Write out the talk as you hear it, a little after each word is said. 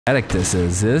this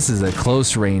is. This is a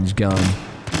close range gun.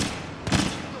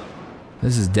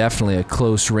 This is definitely a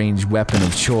close range weapon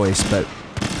of choice, but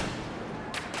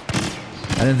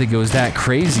I didn't think it was that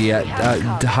crazy at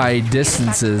high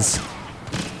distances.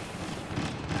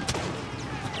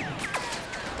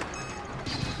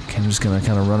 Okay, I'm just gonna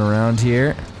kind of run around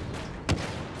here.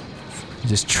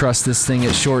 Just trust this thing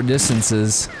at short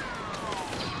distances.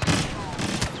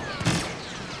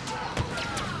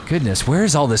 Goodness, where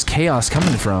is all this chaos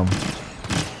coming from?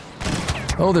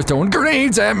 Oh, they're throwing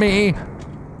grenades at me!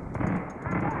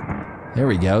 There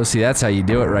we go. See, that's how you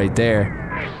do it right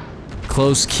there.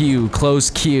 Close Q, close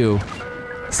Q.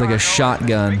 It's like a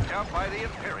shotgun.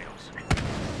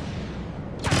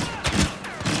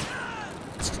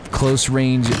 Close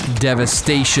range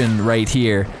devastation right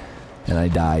here. And I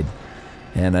died.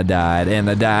 And I died. And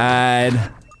I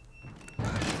died.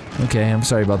 Okay, I'm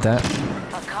sorry about that.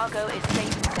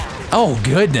 Oh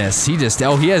goodness, he has the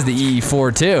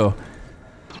EE4 too.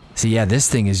 See, yeah, this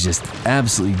thing is just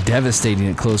absolutely devastating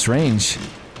at close range.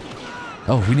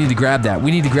 Oh, we need to grab that.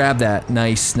 We need to grab that.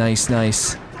 Nice, nice,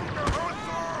 nice.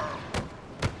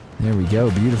 There we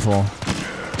go, beautiful.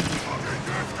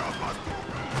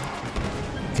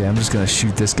 Okay, I'm just gonna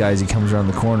shoot this guy as he comes around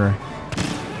the corner.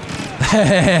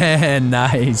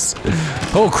 Nice.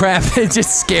 Oh crap, it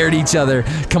just scared each other.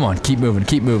 Come on, keep moving,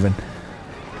 keep moving.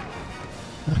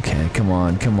 Okay, come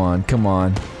on, come on, come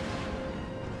on.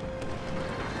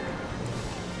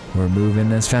 We're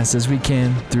moving as fast as we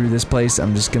can through this place.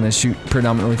 I'm just gonna shoot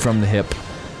predominantly from the hip,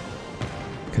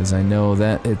 because I know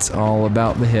that it's all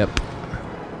about the hip.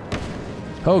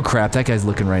 Oh crap, that guy's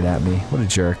looking right at me. What a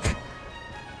jerk.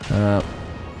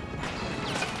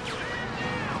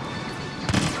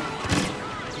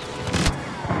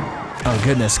 Oh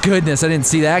goodness, goodness, I didn't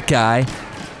see that guy.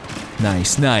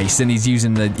 Nice, nice, and he's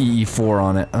using the EE4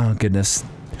 on it. Oh goodness.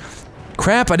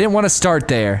 Crap, I didn't want to start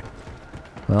there.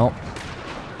 Well,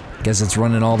 guess it's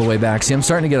running all the way back. See, I'm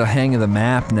starting to get a hang of the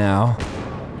map now.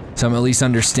 So I'm at least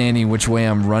understanding which way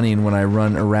I'm running when I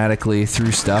run erratically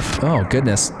through stuff. Oh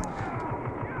goodness.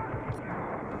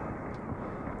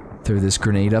 Throw this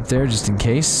grenade up there just in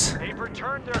case. They've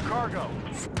returned their cargo.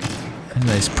 A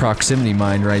nice proximity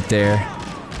mine right there.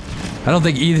 I don't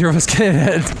think either of us can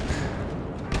hit.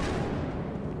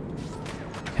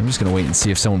 I'm just gonna wait and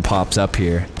see if someone pops up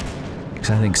here,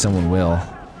 because I think someone will.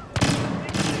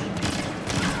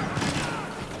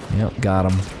 Yep,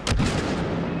 got him.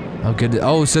 Oh, good.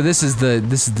 Oh, so this is the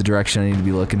direction I need to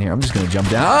be looking here. I'm just gonna jump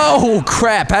down. Oh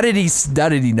crap! How did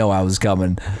he know I was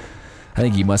coming? I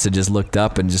think he must have just looked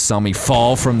up and just saw me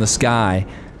fall from the sky.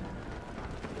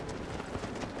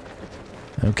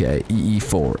 Okay,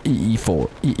 EE4, EE4,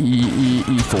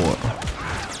 EE4.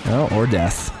 Oh, or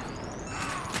death.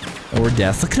 Or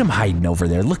death. Look at him hiding over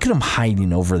there. Look at him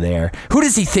hiding over there. Who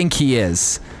does he think he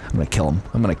is? I'm gonna kill him.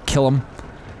 I'm gonna kill him.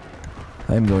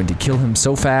 I'm going to kill him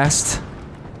so fast.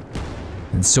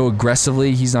 And so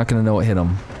aggressively, he's not gonna know what hit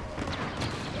him.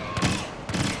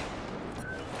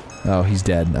 Oh, he's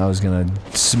dead. I was gonna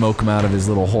smoke him out of his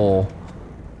little hole.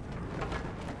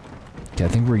 Okay, I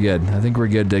think we're good. I think we're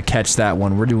good to catch that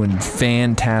one. We're doing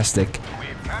fantastic.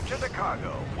 We've captured the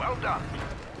cargo. Well done.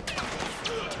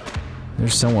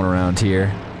 There's someone around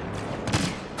here.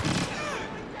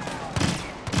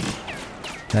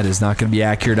 That is not going to be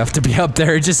accurate enough to be up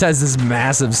there. It just has this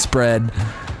massive spread.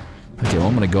 Okay, well,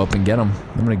 I'm going to go up and get him.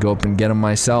 I'm going to go up and get him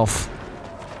myself.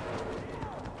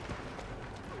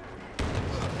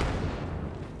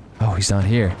 Oh, he's not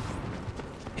here.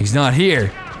 He's not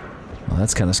here. Well,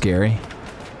 that's kind of scary.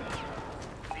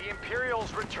 The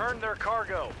Imperials returned their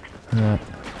cargo.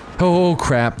 Oh,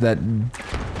 crap. That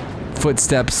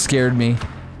footsteps scared me.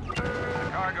 The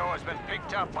cargo has been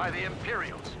picked up by the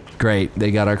Imperials. Great. They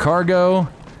got our cargo,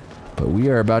 but we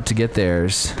are about to get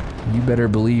theirs. You better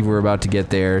believe we're about to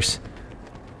get theirs.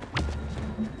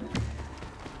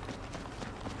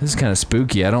 This is kind of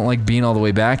spooky. I don't like being all the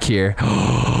way back here.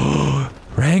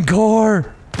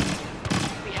 Rancor!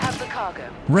 We have the cargo.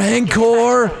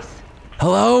 Rancor!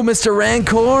 Hello, Mr.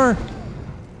 Rancor?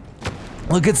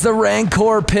 Look, it's the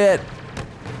Rancor pit.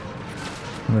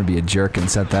 I'm gonna be a jerk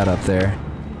and set that up there.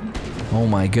 Oh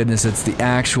my goodness, it's the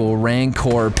actual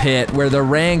Rancor pit where the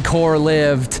Rancor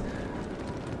lived.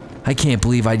 I can't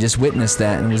believe I just witnessed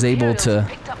that and was able to...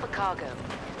 Picked up the cargo.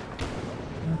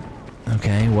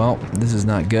 Okay, well, this is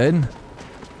not good.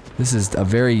 This is a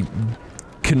very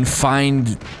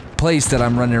confined place that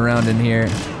I'm running around in here.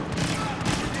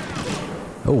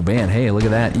 Oh man, hey, look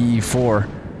at that, EE4.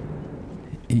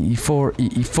 EE4,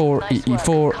 EE4,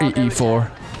 EE4,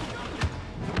 EE4.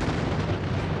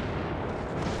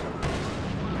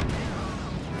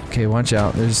 Okay, watch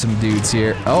out. There's some dudes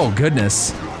here. Oh,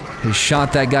 goodness. He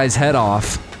shot that guy's head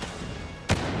off.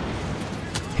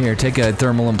 Here, take a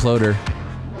thermal imploder.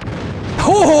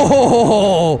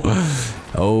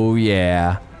 Oh,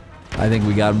 yeah. I think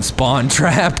we got him spawn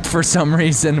trapped for some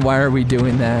reason. Why are we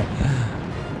doing that?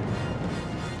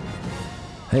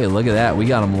 Hey, look at that. We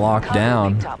got him locked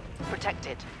down.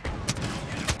 Protected.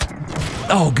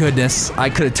 Oh, goodness. I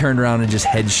could have turned around and just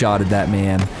headshotted that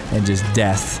man and just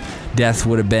death. Death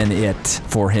would have been it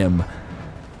for him.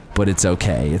 But it's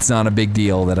okay. It's not a big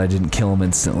deal that I didn't kill him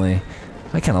instantly.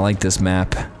 I kind of like this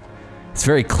map. It's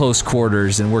very close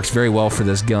quarters and works very well for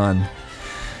this gun.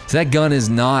 So that gun is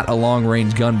not a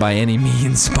long-range gun by any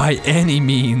means. By any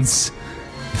means.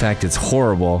 In fact, it's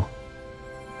horrible.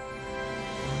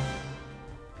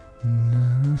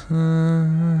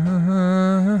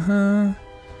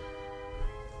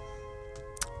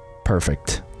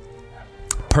 Perfect.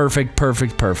 Perfect,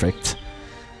 perfect, perfect.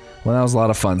 Well, that was a lot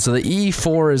of fun. So the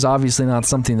E4 is obviously not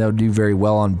something that would do very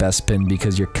well on Bespin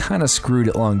because you're kind of screwed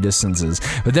at long distances.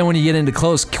 But then when you get into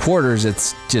close quarters,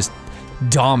 it's just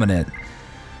dominant.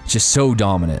 Just so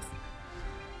dominant.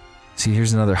 See,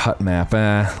 here's another hut map.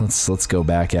 Let's go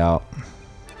back out.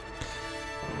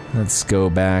 Let's go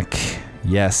back.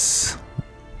 Yes.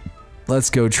 Let's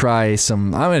go try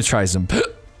some. I'm gonna try some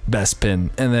Bespin,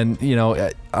 and then you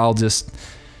know I'll just.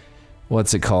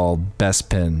 What's it called?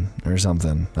 Bespin or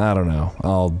something. I don't know.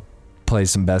 I'll play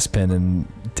some Bespin, and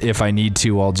if I need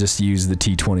to, I'll just use the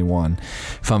T21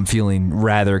 if I'm feeling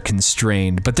rather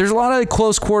constrained. But there's a lot of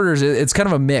close quarters. It's kind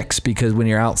of a mix because when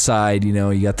you're outside, you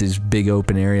know, you got these big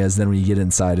open areas. Then when you get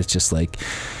inside, it's just like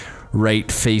right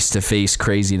face-to-face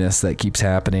craziness that keeps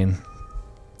happening.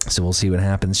 So we'll see what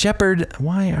happens. Shepard,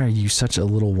 why are you such a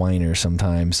little whiner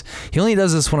sometimes? He only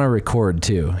does this when I record,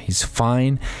 too. He's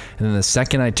fine, and then the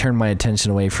second I turn my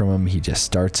attention away from him, he just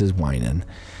starts his whining.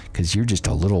 Because you're just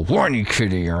a little whiny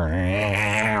kitty.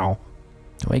 Don't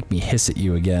make me hiss at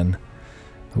you again.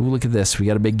 Ooh, look at this. We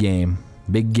got a big game.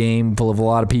 Big game full of a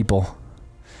lot of people.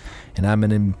 And I'm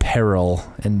an imperil.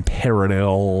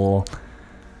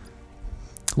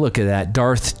 Look at that,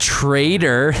 Darth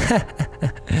Trader.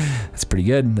 That's pretty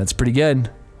good. That's pretty good.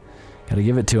 Gotta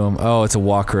give it to him. Oh, it's a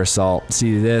Walker Assault.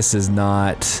 See, this is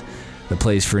not the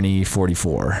place for an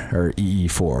E44 or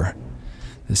EE4.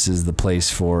 This is the place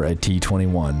for a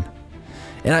T21.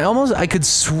 And I could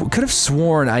have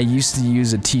sworn I used to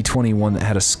use a T21 that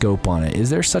had a scope on it. Is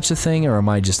there such a thing, or am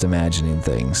I just imagining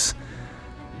things?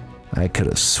 I could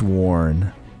have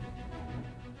sworn.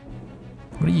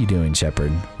 What are you doing,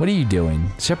 Shepard? What are you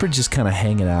doing? Shepard's just kind of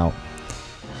hanging out.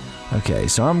 Okay,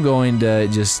 so I'm going to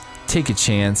just take a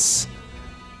chance.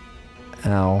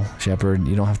 Ow, Shepard,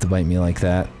 you don't have to bite me like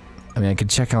that. I mean, I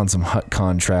could check on some hut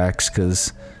contracts,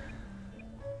 because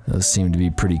those seem to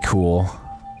be pretty cool.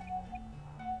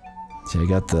 So I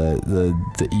got the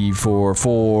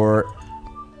E44.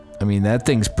 I mean, that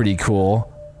thing's pretty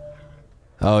cool.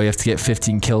 Oh, you have to get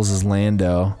 15 kills as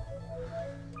Lando.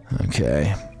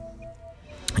 Okay.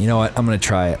 You know what? I'm gonna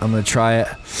try it. I'm gonna try it.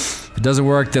 If it doesn't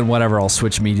work, then whatever. I'll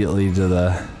switch immediately to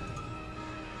the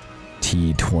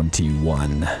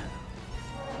T21.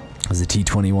 Because the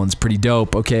T21's pretty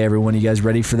dope. Okay, everyone, you guys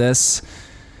ready for this?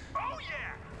 Oh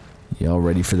yeah. Y'all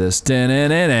ready for this?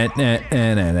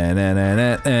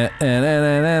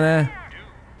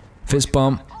 Fist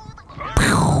bump.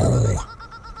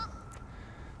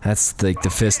 That's like the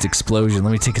fist explosion.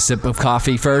 Let me take a sip of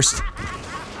coffee first.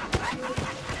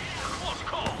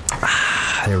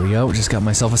 There we go, just got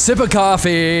myself a sip of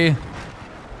coffee!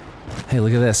 Hey,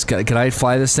 look at this. Could I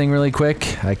fly this thing really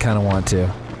quick? I kinda want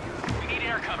to. We need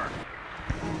air cover.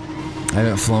 I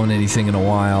haven't flown anything in a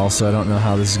while, so I don't know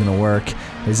how this is gonna work.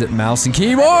 Is it mouse and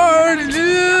keyboard?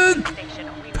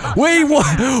 Wait,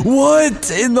 what?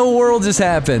 What in the world just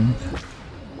happened?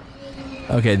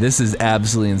 Okay, this is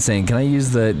absolutely insane. Can I use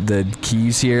the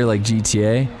keys here like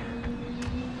GTA?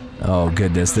 Oh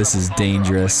goodness, this is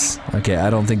dangerous. Okay, I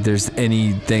don't think there's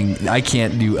anything. I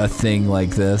can't do a thing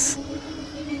like this.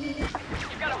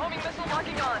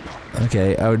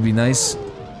 Okay, I would be nice.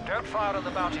 Don't fire on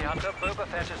the bounty hunter. Boba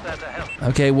Fett is there to help.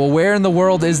 Okay, well, where in the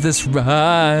world is this?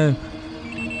 I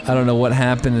don't know what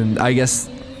happened, and I guess.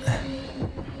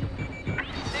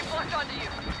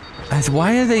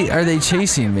 Why are they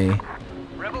chasing me?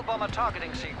 Rebel bomber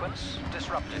targeting sequence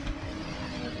disrupted.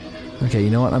 Okay,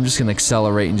 you know what? I'm just gonna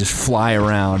accelerate and just fly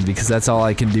around because that's all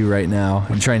I can do right now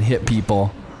and try and hit people.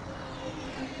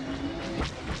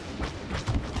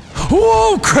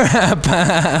 Whoa, crap!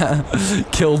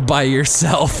 Killed by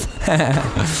yourself.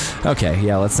 Okay,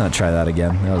 yeah, let's not try that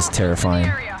again. That was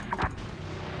terrifying.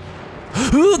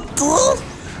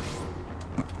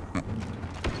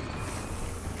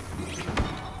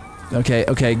 Okay,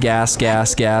 okay, gas,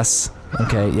 gas, gas.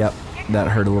 Okay, yep. That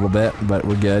hurt a little bit, but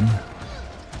we're good.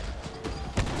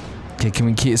 Okay, can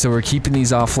we keep- so we're keeping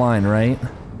these offline, right?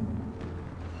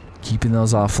 Keeping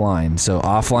those offline. So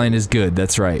offline is good,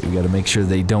 that's right. We gotta make sure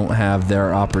they don't have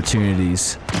their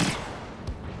opportunities.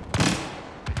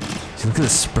 See, look at the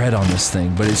spread on this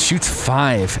thing, but it shoots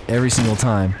 5 every single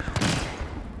time.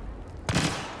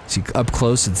 See, up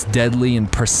close it's deadly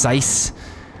and precise.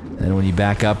 And when you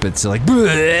back up, it's like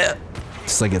bleh!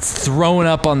 It's like it's thrown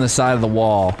up on the side of the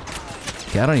wall.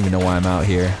 Yeah, I don't even know why I'm out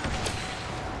here.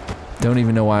 Don't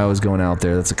even know why I was going out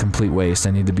there. That's a complete waste.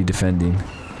 I need to be defending.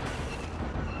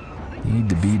 Need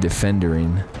to be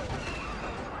defendering.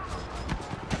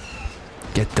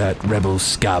 Get that rebel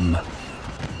scum.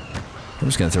 I'm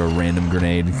just gonna throw a random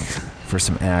grenade for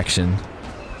some action.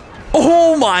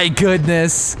 Oh my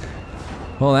goodness!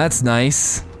 Well, that's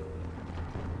nice.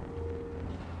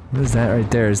 What is that right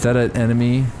there? Is that an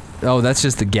enemy? Oh, that's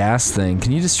just the gas thing.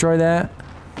 Can you destroy that?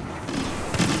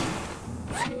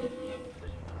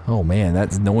 Oh man,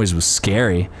 that noise was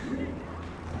scary.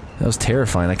 That was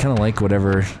terrifying. I kind of like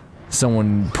whatever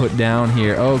someone put down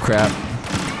here. Oh crap.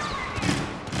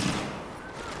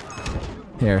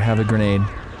 Here, have a grenade.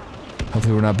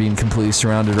 Hopefully we're not being completely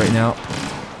surrounded right now.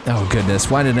 Oh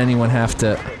goodness, why did anyone have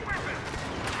to...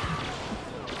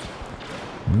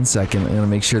 1 second, I'm gonna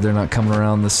make sure they're not coming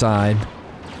around the side.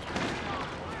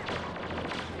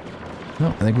 No,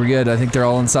 I think we're good. I think they're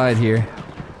all inside here.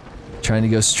 Trying to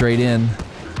go straight in.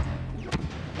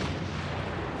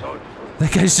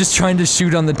 That guy's just trying to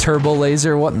shoot on the turbo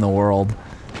laser? What in the world?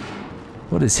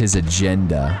 What is his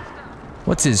agenda?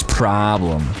 What's his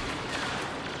problem?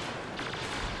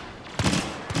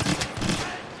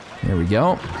 There we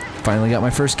go. Finally got my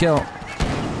first kill.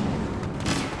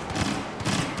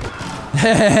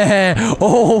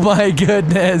 Oh my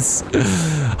goodness!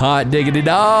 Hot diggity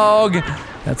dog!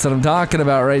 That's what I'm talking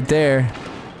about right there.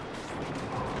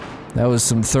 That was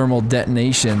some thermal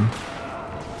detonation.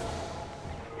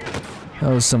 That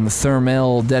was some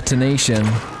thermal detonation.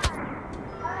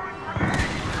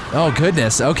 Oh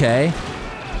goodness, okay.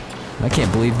 I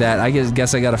can't believe that. I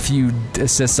guess I got a few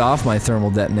assists off my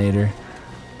thermal detonator.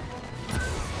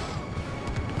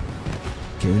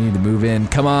 Okay, we need to move in.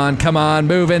 Come on, come on,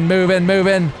 move in, move in, move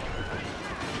in!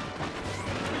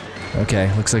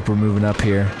 Okay, looks like we're moving up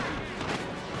here.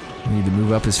 We need to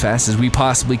move up as fast as we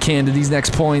possibly can to these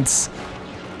next points.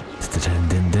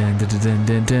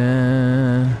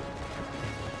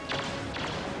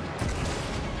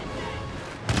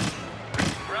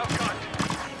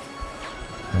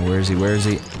 Oh, where is he? Where is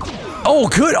he? Oh,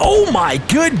 good! Oh my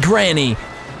good granny!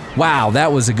 Wow,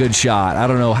 that was a good shot. I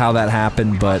don't know how that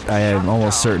happened, but I am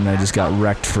almost certain I just got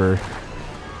wrecked for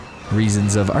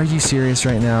reasons of... Are you serious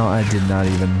right now? I did not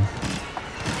even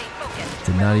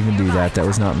do that. That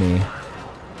was not me.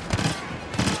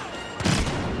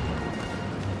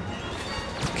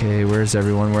 Okay, where's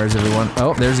everyone? Where's everyone?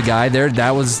 Oh, there's a guy there.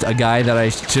 That was a guy that I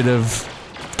should have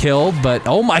killed, but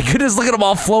oh my goodness, look at them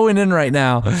all flowing in right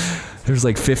now. There's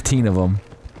like 15 of them.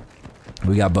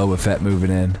 We got Boba Fett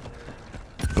moving in.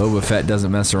 Boba Fett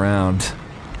doesn't mess around.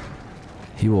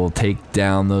 He will take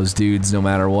down those dudes no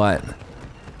matter what.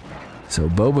 So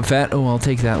Boba Fett, oh, I'll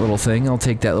take that little thing. I'll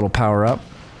take that little power up.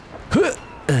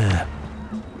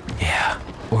 Yeah,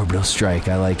 orbital strike,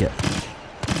 I like it.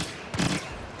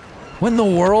 What in the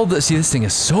world? See, this thing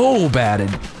is so batted.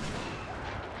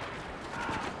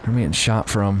 Where am I getting shot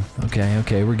from? Okay,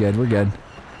 okay, we're good, we're good.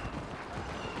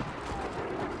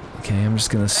 Okay, I'm just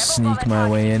gonna sneak my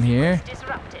way in here. Stay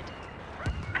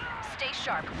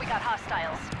sharp. We got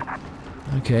hostiles.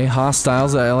 Okay,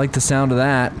 hostiles. I like the sound of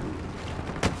that.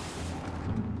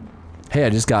 Hey, I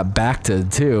just got back to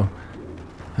too.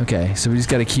 Okay, so we just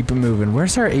gotta keep it moving.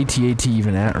 Where's our AT-AT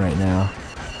even at right now?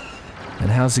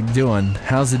 And how's it doing?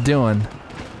 How's it doing?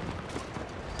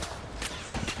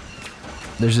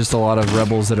 There's just a lot of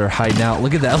rebels that are hiding out.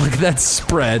 Look at that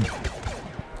spread.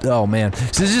 Oh man,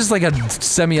 so this is just like a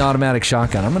semi-automatic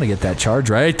shotgun. I'm gonna get that charge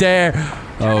right there.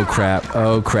 Oh crap,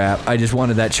 oh crap. I just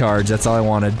wanted that charge, that's all I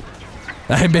wanted.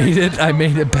 I made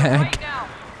it back.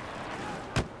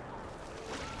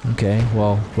 Okay,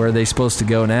 well, where are they supposed to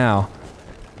go now?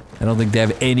 I don't think they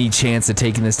have any chance of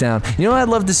taking this down. You know what I'd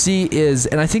love to see is,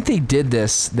 and I think they did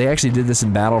this, they actually did this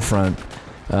in Battlefront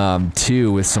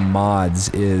 2 with some mods,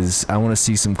 is I want to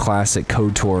see some classic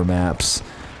KOTOR maps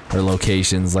or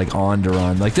locations like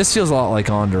Onderon. Like this feels a lot like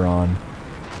Onderon.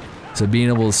 So being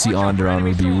able to see Onderon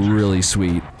would be really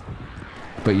sweet.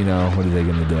 But you know, what are they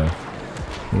gonna do?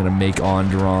 They're gonna make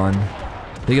Onderon.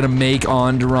 They're gonna make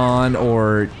Onderon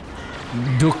or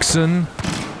Duxon.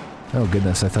 Oh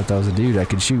goodness, I thought that was a dude I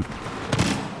could shoot.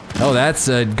 Oh, that's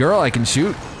a girl I can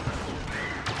shoot.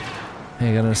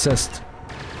 Hey, I got an assist.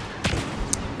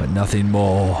 But nothing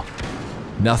more.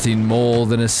 Nothing more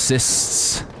than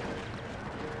assists.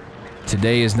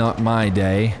 Today is not my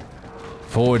day,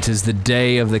 for it is the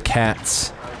day of the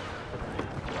cats.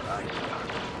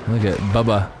 Look at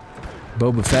Bubba.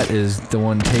 Boba Fett is the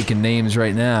one taking names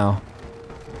right now.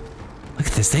 Look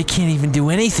at this, they can't even do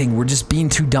anything. We're just being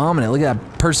too dominant. Look at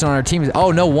that person on our team.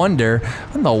 Oh, no wonder.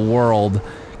 What in the world?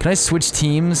 Can I switch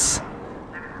teams?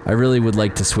 I really would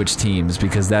like to switch teams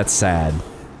because that's sad.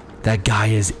 That guy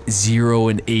is 0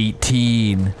 and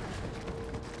 18.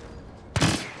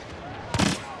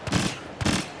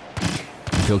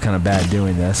 I feel kind of bad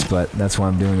doing this, but that's why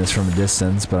I'm doing this from a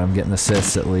distance, but I'm getting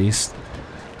assists at least.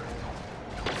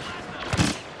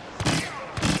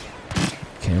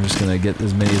 Okay, I'm just gonna get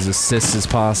as many assists as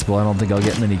possible. I don't think I'll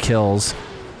get many kills.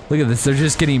 Look at this, they're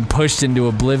just getting pushed into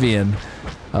oblivion.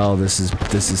 Oh, this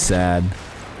is sad.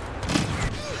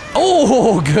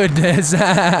 Oh, goodness!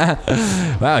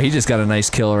 Wow, he just got a nice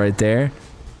kill right there.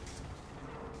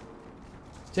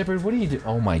 Shepard, what are you doing?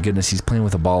 Oh my goodness, he's playing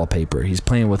with a ball of paper. He's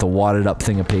playing with a wadded up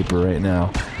thing of paper right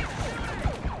now.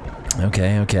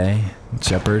 Okay, okay.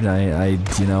 Shepard, I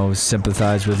you know,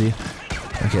 sympathize with you.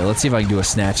 Okay, let's see if I can do a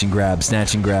snatch and grab,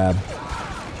 snatch and grab.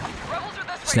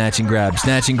 Snatch and grab,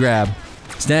 snatch and grab.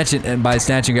 Snatch it, and by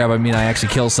snatch and grab I mean I actually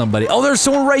kill somebody. Oh, there's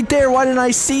someone right there! Why didn't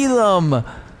I see them?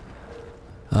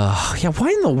 Yeah, why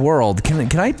in the world?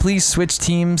 Can I please switch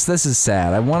teams? This is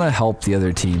sad. I want to help the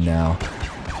other team now.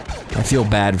 I feel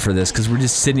bad for this, because we're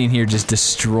just sitting here just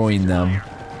destroying them.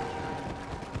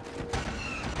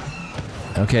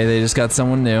 Okay, they just got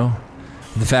someone new.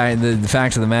 The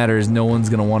fact of the matter is no one's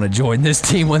gonna want to join this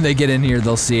team when they get in here.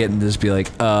 They'll see it and just be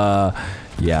like,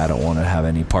 yeah, I don't want to have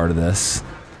any part of this.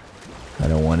 I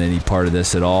don't want any part of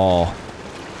this at all.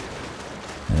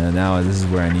 And now this is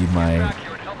where I need my...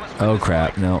 Oh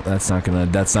crap, no, that's not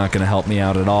gonna help me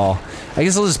out at all. I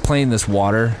guess I'll just play in this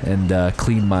water and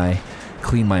clean my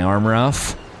armor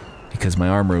off, because my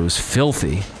armor was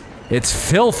filthy. It's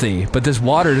filthy, but this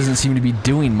water doesn't seem to be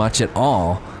doing much at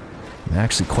all. I'm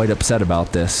actually quite upset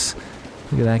about this.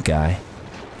 Look at that guy.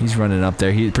 He's running up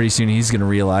there. Pretty soon he's gonna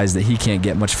realize that he can't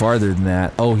get much farther than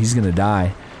that. Oh, he's gonna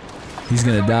die. He's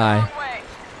gonna die.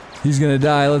 He's gonna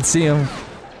die. Let's see him.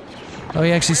 Oh,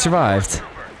 he actually survived.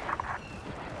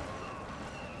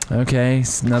 Okay,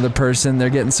 it's another person. They're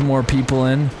getting some more people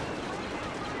in.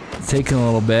 It's taking a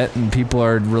little bit, and people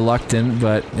are reluctant,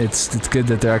 but it's good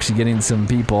that they're actually getting some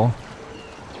people.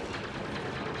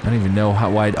 I don't even know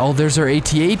how wide. Oh, there's our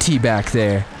AT-AT back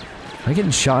there. Am I getting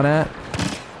shot at?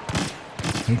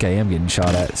 I think I am getting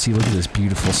shot at. See, look at this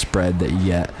beautiful spread that you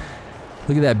get.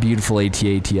 Look at that beautiful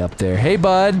AT-AT up there. Hey,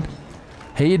 bud.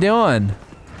 How you doing?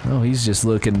 Oh, he's just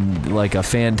looking like a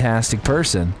fantastic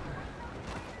person.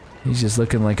 He's just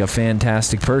looking like a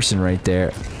fantastic person right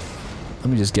there. Let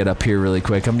me just get up here really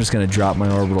quick. I'm just gonna drop my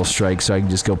orbital strike so I can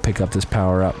just go pick up this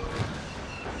power up.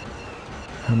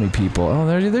 How many people? Oh,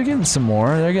 they're getting some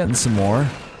more. They're getting some more.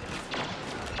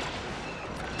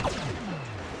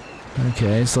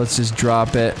 Okay, so let's just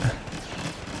drop it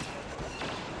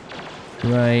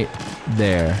right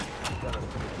there.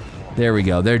 There we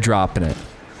go. They're dropping it.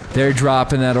 They're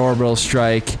dropping that orbital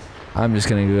strike. I'm just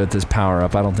gonna go get this power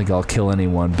up. I don't think I'll kill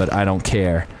anyone, but I don't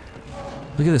care.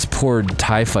 Look at this poor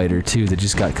TIE fighter too that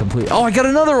just got complete. Oh, I got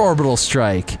another orbital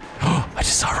strike. I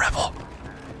just saw a rebel.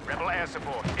 Rebel air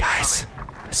support. Guys,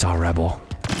 I saw a rebel.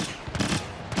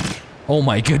 Oh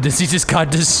my goodness, he just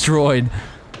got destroyed.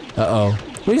 Uh-oh.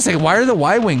 Wait a second, why are the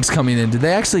Y-Wings coming in? Did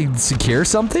they actually secure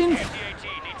something?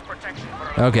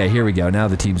 Okay, here we go. Now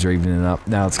the teams are evening up.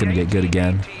 Now it's gonna get good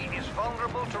again.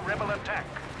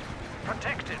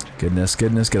 Goodness,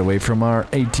 goodness, get away from our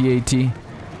AT-AT. Get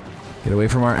away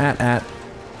from our AT-AT.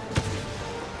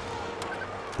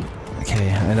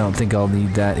 Okay, I don't think I'll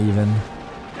need that even.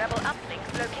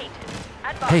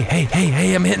 Hey, hey, hey,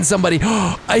 hey, I'm hitting somebody.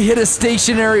 I hit a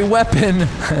stationary weapon.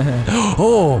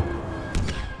 Oh.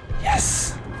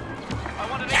 Yes.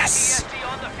 Yes.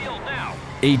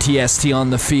 AT-ST on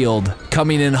the field.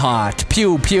 Coming in hot.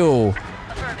 Pew, pew.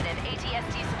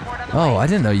 Oh, I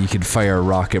didn't know you could fire a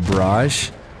rocket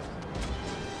barrage.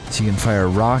 So you can fire a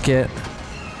rocket.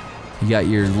 You got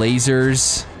your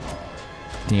lasers.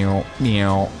 Meow,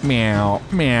 meow, meow,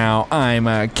 meow. I'm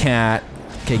a cat.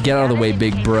 Okay, get out of the way,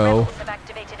 big bro.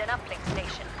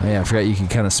 Oh yeah, I forgot you can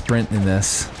kind of sprint in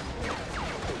this.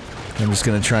 I'm just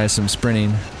gonna try some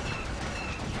sprinting.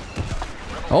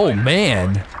 Oh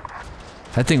man,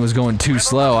 that thing was going too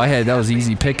slow. That was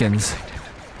easy pickings.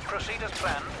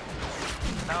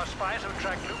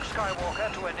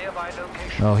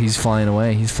 Oh, he's flying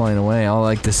away. He's flying away. I'll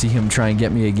like to see him try and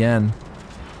get me again.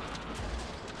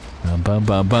 Bum bum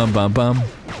bum bum bum bum.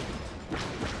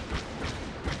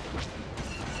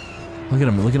 Look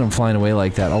at him flying away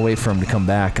like that. I'll wait for him to come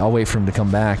back. I'll wait for him to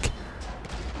come back.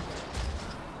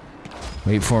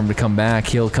 Wait for him to come back.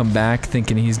 He'll come back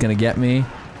thinking he's gonna get me.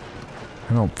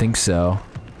 I don't think so.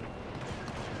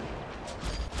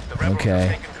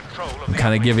 Okay. I'm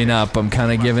kind of giving up. I'm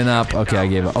kind of giving up. Okay, I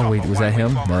gave up. Oh wait, was that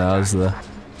him? No, that was the...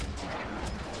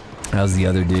 That was the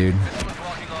other dude.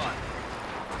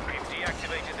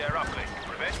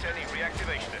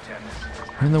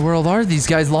 Where in the world are these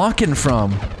guys locking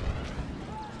from?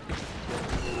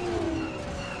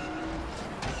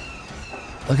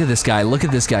 Look at this guy, look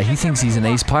at this guy. He thinks he's an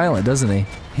ace pilot, doesn't he?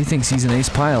 He thinks he's an ace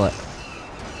pilot.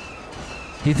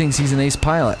 He thinks he's an ace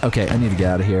pilot. Okay, I need to get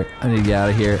out of here. I need to get out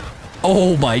of here.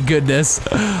 Oh my goodness.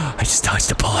 I just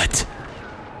dodged a bullet.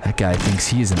 That guy thinks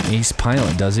he is an ace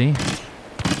pilot, does he?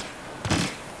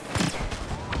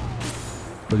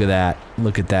 Look at that.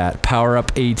 Look at that. Power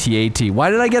up AT-AT. Why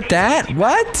did I get that?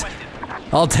 What?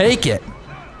 I'll take it.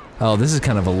 Oh, this is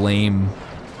kind of a lame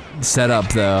setup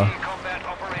though.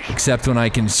 Except when I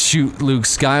can shoot Luke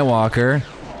Skywalker.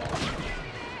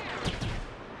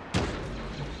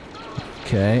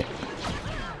 Okay.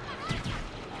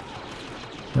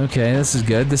 Okay, this is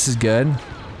good, this is good.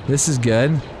 This is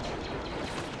good.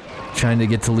 Trying to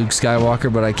get to Luke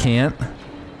Skywalker, but I can't.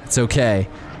 It's okay.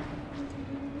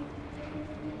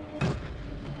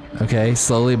 Okay,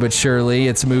 slowly but surely,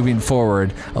 it's moving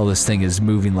forward. Oh, this thing is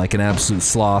moving like an absolute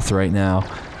sloth right now.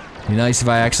 It'd be nice if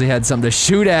I actually had something to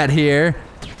shoot at here.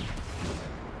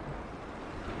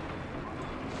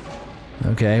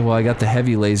 Okay, well I got the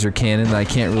heavy laser cannon that I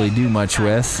can't really do much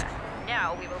with.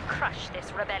 Now we will crush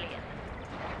this rebellion.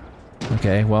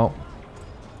 Okay, well.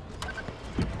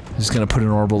 I'm just gonna put an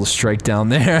orbital strike down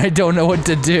there. I don't know what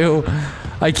to do.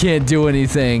 I can't do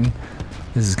anything.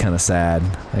 This is kind of sad.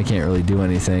 I can't really do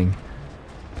anything.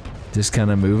 Just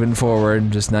kind of moving forward,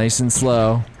 just nice and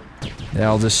slow. Yeah,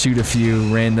 I'll just shoot a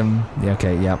few random...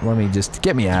 Okay, yeah, let me just...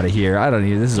 Get me out of here. I don't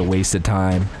need... This is a waste of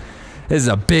time. This is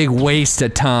a big waste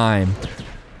of time.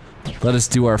 Let us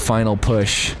do our final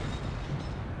push.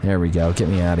 There we go. Get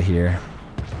me out of here.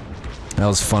 That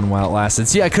was fun while it lasted.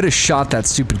 See, I could have shot that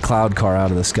stupid cloud car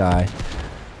out of the sky.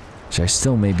 Which I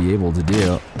still may be able to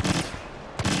do.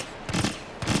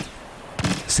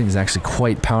 This thing is actually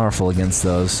quite powerful against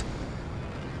those.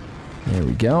 There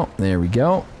we go. There we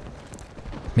go.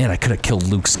 Man, I could have killed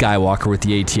Luke Skywalker with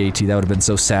the AT-AT. That would have been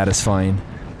so satisfying.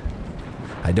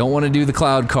 I don't want to do the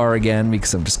cloud car again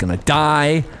because I'm just gonna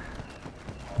die.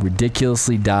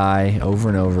 Ridiculously die over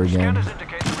and over again.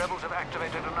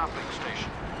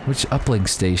 Which uplink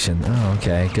station? Oh,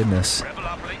 okay. Goodness.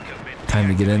 Time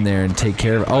to get in there and take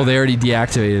care of it. Oh, they already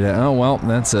deactivated it. Oh well,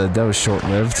 that was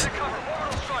short-lived.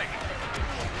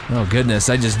 Oh goodness,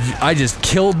 I just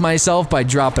killed myself by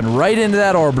dropping right into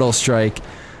that orbital strike.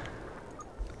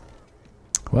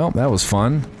 Well, that was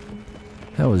fun.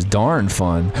 That was darn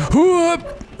fun.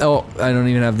 Oh, I don't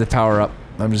even have the power up.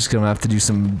 I'm just gonna have to do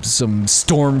some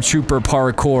stormtrooper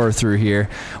parkour through here.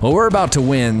 Well, we're about to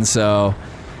win, so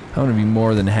I'm gonna be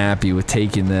more than happy with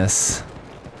taking this.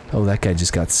 Oh, that guy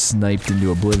just got sniped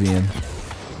into oblivion.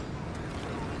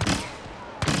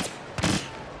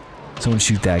 Someone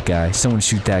shoot that guy. Someone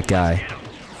shoot that guy.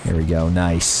 There we go.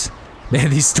 Nice.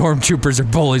 Man, these stormtroopers are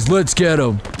bullies. Let's get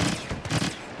them.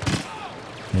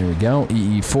 There we go.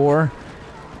 EE4.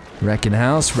 Wrecking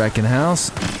house. Wrecking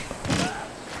house.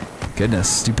 Goodness.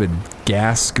 Stupid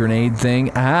gas grenade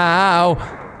thing. Ow!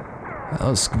 That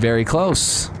was very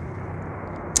close.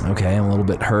 Okay, I'm a little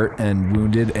bit hurt and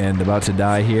wounded and about to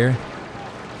die here.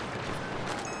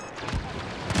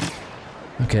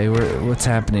 Okay, what's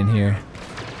happening here?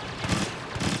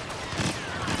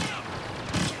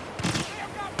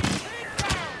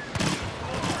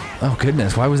 Oh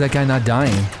goodness, why was that guy not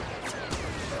dying?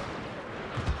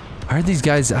 Why are these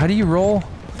guys... How do you roll?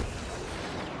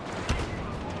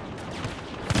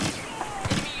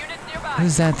 What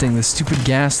is that thing? The stupid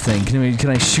gas thing. Can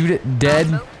I shoot it dead?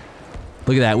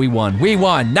 Look at that, we won. We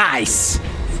won! Nice!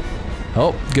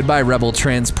 Oh, goodbye Rebel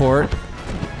Transport.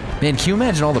 Man, can you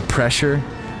imagine all the pressure?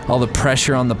 All the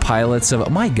pressure on the pilots of... Oh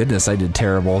my goodness, I did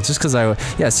terrible. Just because I...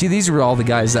 Yeah, see, these were all the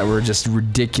guys that were just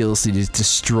ridiculously just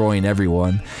destroying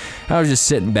everyone. I was just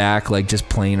sitting back, like, just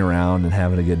playing around and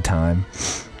having a good time.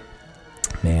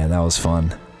 Man, that was fun.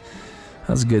 That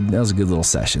was a good little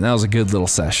session. That was a good little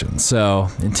session. So,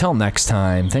 until next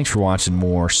time, thanks for watching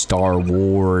more Star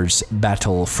Wars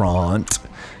Battlefront.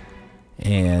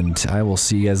 And I will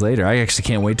see you guys later. I actually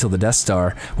can't wait till the Death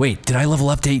Star. Wait, did I level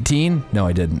up to 18? No,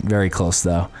 I didn't. Very close,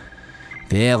 though.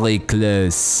 Very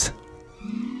close.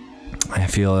 I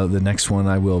feel the next one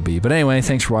I will be. But anyway,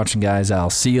 thanks for watching, guys. I'll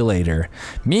see you later.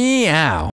 Meow.